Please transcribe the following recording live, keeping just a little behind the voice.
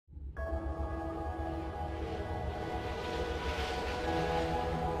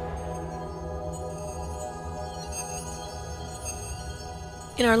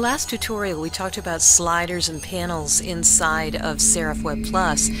In our last tutorial, we talked about sliders and panels inside of Serif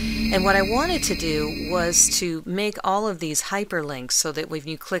WebPlus, and what I wanted to do was to make all of these hyperlinks so that when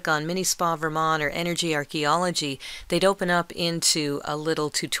you click on Mini Spa Vermont or Energy Archaeology, they'd open up into a little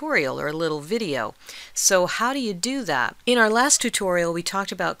tutorial or a little video. So how do you do that? In our last tutorial, we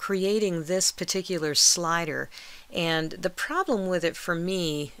talked about creating this particular slider, and the problem with it for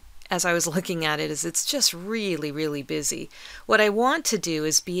me as I was looking at it is it's just really busy. What I want to do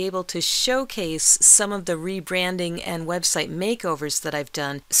is be able to showcase some of the rebranding and website makeovers that I've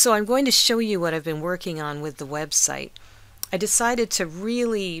done. So I'm going to show you what I've been working on with the website. I decided to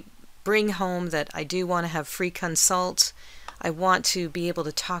really bring home that I do want to have free consults. I want to be able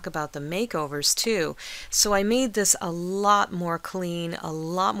to talk about the makeovers too. So I made this a lot more clean, a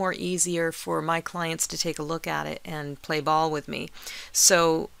lot more easier for my clients to take a look at it and play ball with me.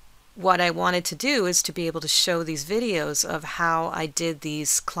 So what I wanted to do is to be able to show these videos of how I did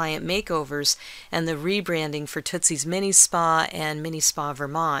these client makeovers and the rebranding for Tootsie's Mini Spa and Mini Spa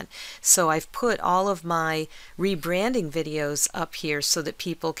Vermont. So I've put all of my rebranding videos up here so that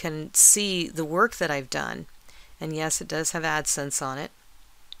people can see the work that I've done. And yes, it does have AdSense on it.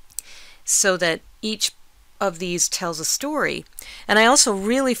 So that each of these tells a story. And I also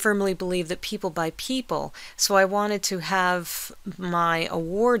really firmly believe that people buy people, so I wanted to have my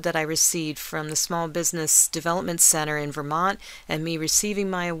award that I received from the Small Business Development Center in Vermont and me receiving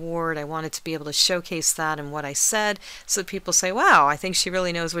my award. I wanted to be able to showcase that and what I said so that people say, wow, I think she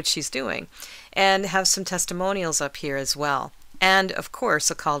really knows what she's doing, and have some testimonials up here as well. And of course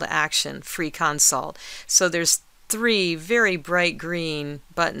a call to action, free consult. So there's 3 very bright green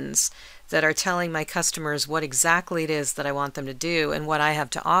buttons that are telling my customers what exactly it is that I want them to do and what I have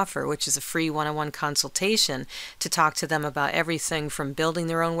to offer, which is a free one-on-one consultation to talk to them about everything from building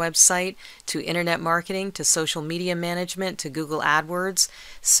their own website to internet marketing to social media management to Google AdWords.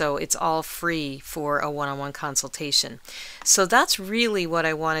 So it's all free for a one-on-one consultation. So that's really what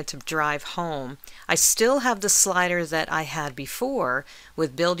I wanted to drive home. I still have the slider that I had before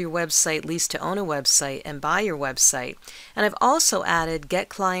with build your website, lease to own a website, and buy your website. And I've also added get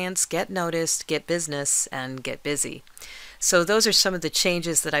clients, get noticed, get business, and get busy. So those are some of the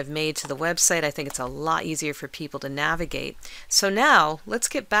changes that I've made to the website. I think it's a lot easier for people to navigate. So now let's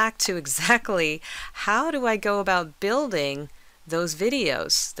get back to exactly how do I go about building those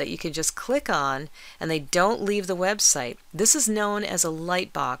videos that you can just click on and they don't leave the website. This is known as a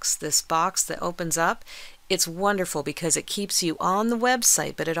Lightbox, this box that opens up. It's wonderful because it keeps you on the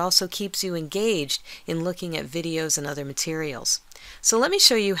website, but it also keeps you engaged in looking at videos and other materials. So let me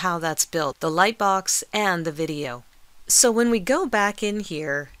show you how that's built, the Lightbox and the video. So when we go back in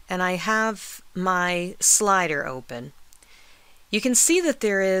here and I have my slider open, you can see that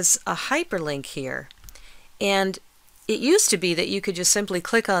there is a hyperlink here. And it used to be that you could just simply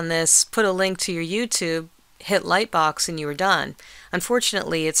click on this, put a link to your YouTube, hit Lightbox, and you were done.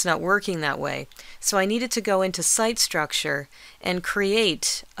 Unfortunately, it's not working that way. So I needed to go into site structure and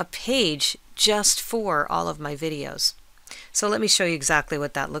create a page just for all of my videos. So let me show you exactly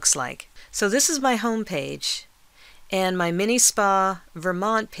what that looks like. So this is my home page, and my Mini Spa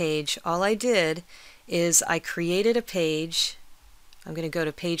Vermont page, all I did is I created a page. I'm going to go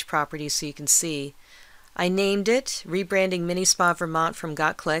to page properties so you can see. I named it Rebranding Mini Spa Vermont from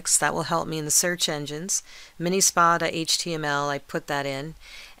Got Clicks. That will help me in the search engines. Minispa.html, I put that in.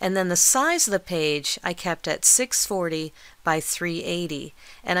 And then the size of the page I kept at 640 by 380.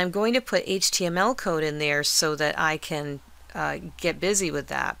 And I'm going to put HTML code in there so that I can get busy with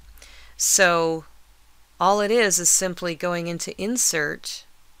that. So all it is simply going into Insert,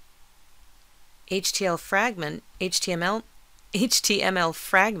 HTML fragment,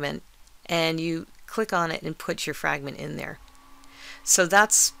 and you click on it and put your fragment in there. So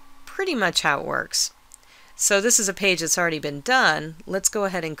that's pretty much how it works. So this is a page that's already been done. Let's go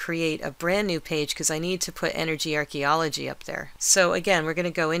ahead and create a brand new page because I need to put Energy Archaeology up there. So again, we're going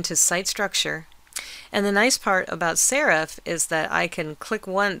to go into site structure. And the nice part about Serif is that I can click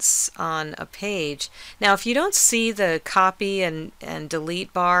once on a page. Now if you don't see the copy and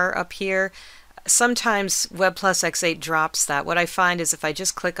delete bar up here, sometimes WebPlus X8 drops that. What I find is if I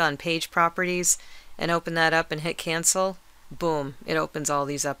just click on page properties and open that up and hit cancel, boom, it opens all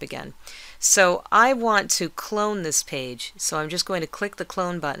these up again. So I want to clone this page, so I'm just going to click the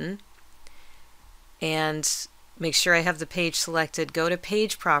clone button and make sure I have the page selected, go to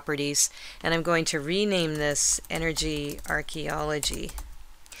page properties, and I'm going to rename this Energy Archaeology.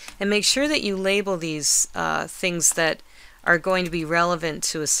 And make sure that you label these things that are going to be relevant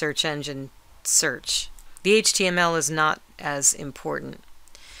to a search engine search. The HTML is not as important.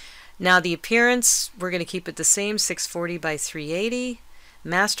 Now the appearance, we're going to keep it the same, 640 by 380.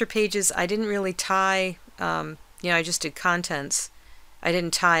 Master pages, I didn't really tie, I just did contents. I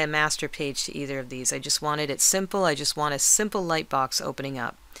didn't tie a master page to either of these. I just wanted it simple. I just want a simple Lightbox opening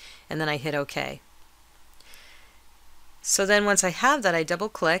up. And then I hit OK. So then once I have that, I double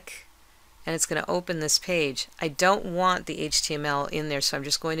click and it's going to open this page. I don't want the HTML in there, so I'm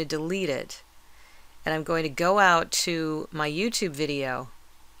just going to delete it. And I'm going to go out to my YouTube video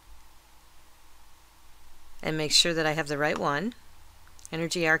and make sure that I have the right one.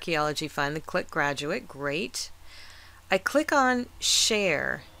 Energy Archaeology, find the Click Graduate, great. I click on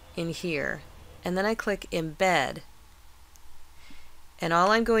Share in here, and then I click Embed. And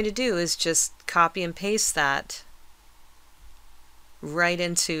all I'm going to do is just copy and paste that right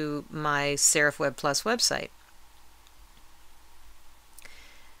into my Serif WebPlus website.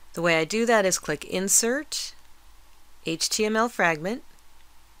 The way I do that is click Insert, HTML Fragment,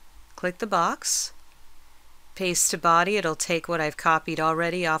 click the box, paste to body. It'll take what I've copied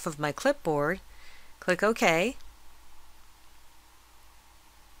already off of my clipboard, click OK,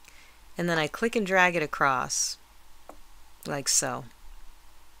 and then I click and drag it across, like so.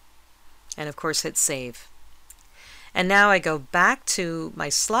 And of course hit Save. And now I go back to my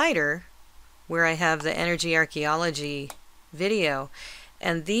slider where I have the Energy Archaeology video,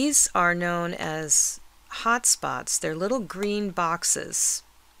 and these are known as hotspots. They're little green boxes.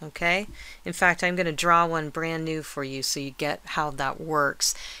 Okay? In fact, I'm going to draw one brand new for you so you get how that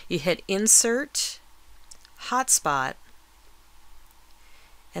works. You hit Insert, Hotspot,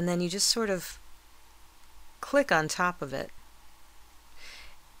 and then you just sort of click on top of it.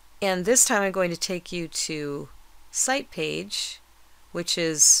 And this time I'm going to take you to Site Page, which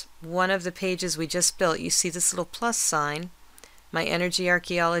is one of the pages we just built. You see this little plus sign. My Energy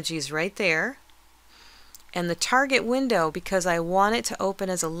Archaeology is right there. And the target window, because I want it to open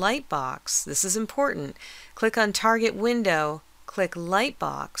as a Lightbox, this is important. Click on Target Window, click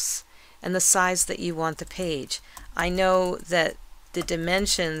Lightbox, and the size that you want the page. I know that the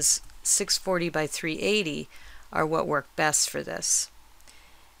dimensions 640 by 380 are what work best for this.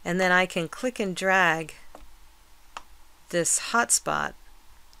 And then I can click and drag this hotspot,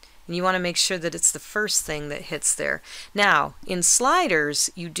 and you want to make sure that it's the first thing that hits there. Now, in sliders,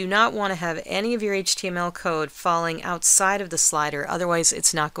 you do not want to have any of your HTML code falling outside of the slider, otherwise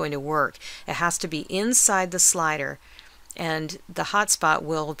it's not going to work. It has to be inside the slider, and the hotspot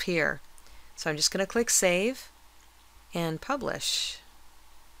will appear. So I'm just going to click Save and Publish.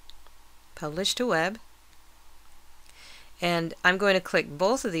 Publish to Web. And I'm going to click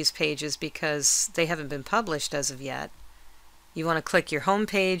both of these pages because they haven't been published as of yet. You want to click your home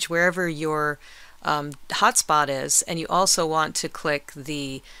page wherever your hotspot is, and you also want to click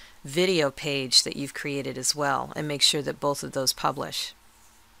the video page that you've created as well, and make sure that both of those publish.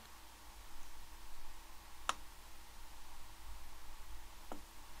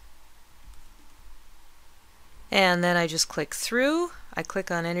 And then I just click through, I click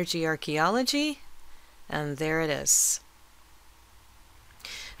on Energy Archaeology, and there it is.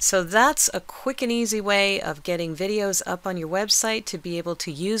 So that's a quick and easy way of getting videos up on your website to be able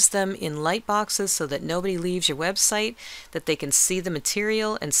to use them in Lightboxes so that nobody leaves your website, that they can see the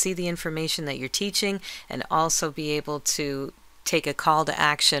material and see the information that you're teaching, and also be able to take a call to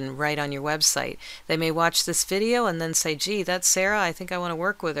action right on your website. They may watch this video and then say, gee, that's Sarah, I think I want to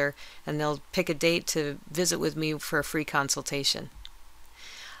work with her, and they'll pick a date to visit with me for a free consultation.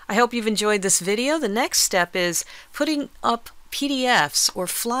 I hope you've enjoyed this video. The next step is putting up PDFs or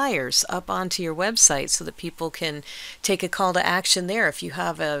flyers up onto your website so that people can take a call to action there. If you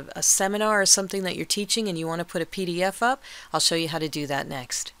have a seminar or something that you're teaching and you want to put a PDF up, I'll show you how to do that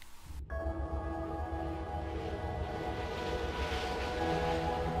next.